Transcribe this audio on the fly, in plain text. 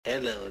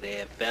Hello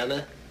there,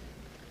 fella.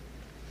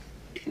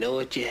 You know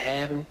what you're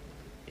having?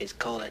 It's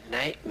called a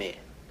nightmare.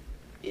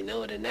 You know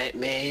what a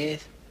nightmare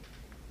is?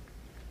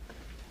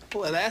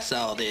 Well, that's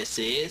all this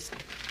is.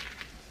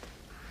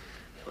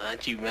 Why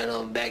don't you run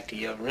on back to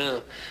your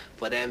room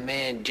for that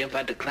man jump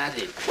out the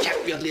closet and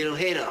chop your little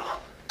head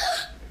off?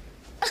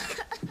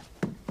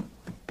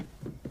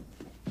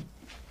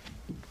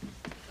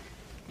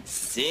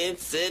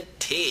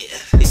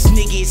 Sensitive. This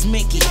nigga is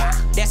Mickey,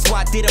 that's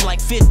why I did him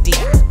like 50.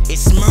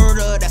 It's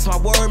murder, that's my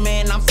word,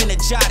 man. I'm finna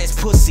jot this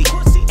pussy.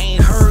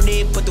 Ain't heard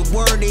it, but the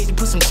word is you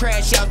put some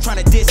trash out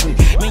trying to diss me.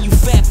 Man, you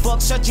fat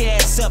fuck, shut your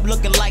ass up,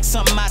 looking like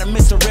something out of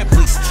Mr.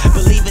 Ripley's.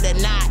 Believe it or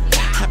not,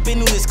 I been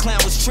knew this clown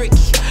was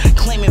tricky.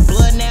 Claiming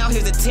blood now,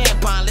 here's a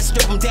tampon, let's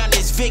strip him down to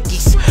his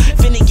Vicky's.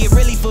 Finna get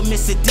really for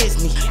Mr.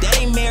 Disney. That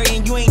ain't Mary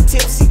and you ain't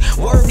tipsy.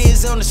 Word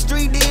is on the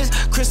street is,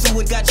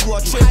 Crystalwood got you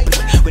all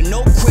trippy. With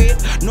no crib,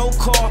 no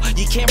car,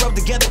 you can't rub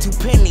together two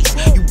pennies.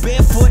 You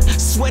barefoot,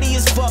 sweaty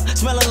as fuck,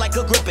 smelling like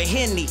a grip of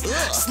Henny.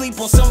 Sleep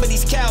on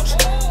somebody's couch,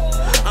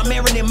 I'm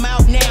airing him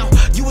out now.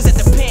 You was at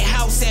the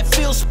penthouse at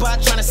Phil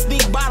Spot trying to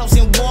sneak bottles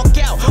and walk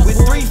out. With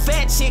 3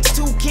 fat chicks,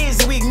 2 kids,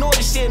 and we ignored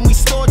the shit and we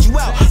stored you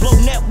out. Low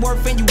net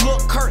worth and you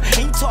look hurt,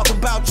 and you talk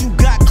about you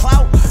got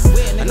clout.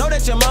 I know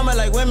that your mama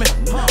like women,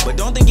 but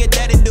don't think your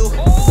daddy do.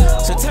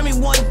 So tell me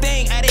one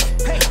thing, addict,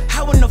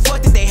 how in the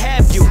fuck did they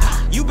have you?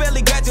 You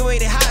barely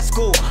graduated high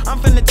school, I'm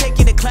finna take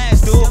you to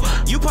class, dude.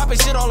 You poppin'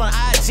 shit all on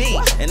IG,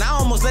 and I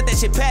almost let that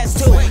shit pass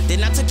too.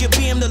 Then I took your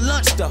BM to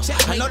lunch though,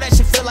 I know that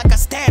shit feel like I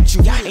stabbed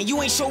you. And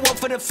you ain't show up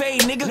for the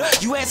fade,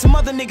 nigga, you had some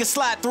other niggas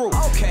slide through.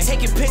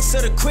 Taking pics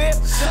of the crib,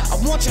 I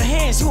want your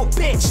hands, you a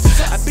bitch.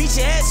 I beat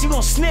your ass, you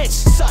gon'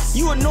 snitch,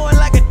 you annoying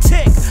like a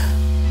tick.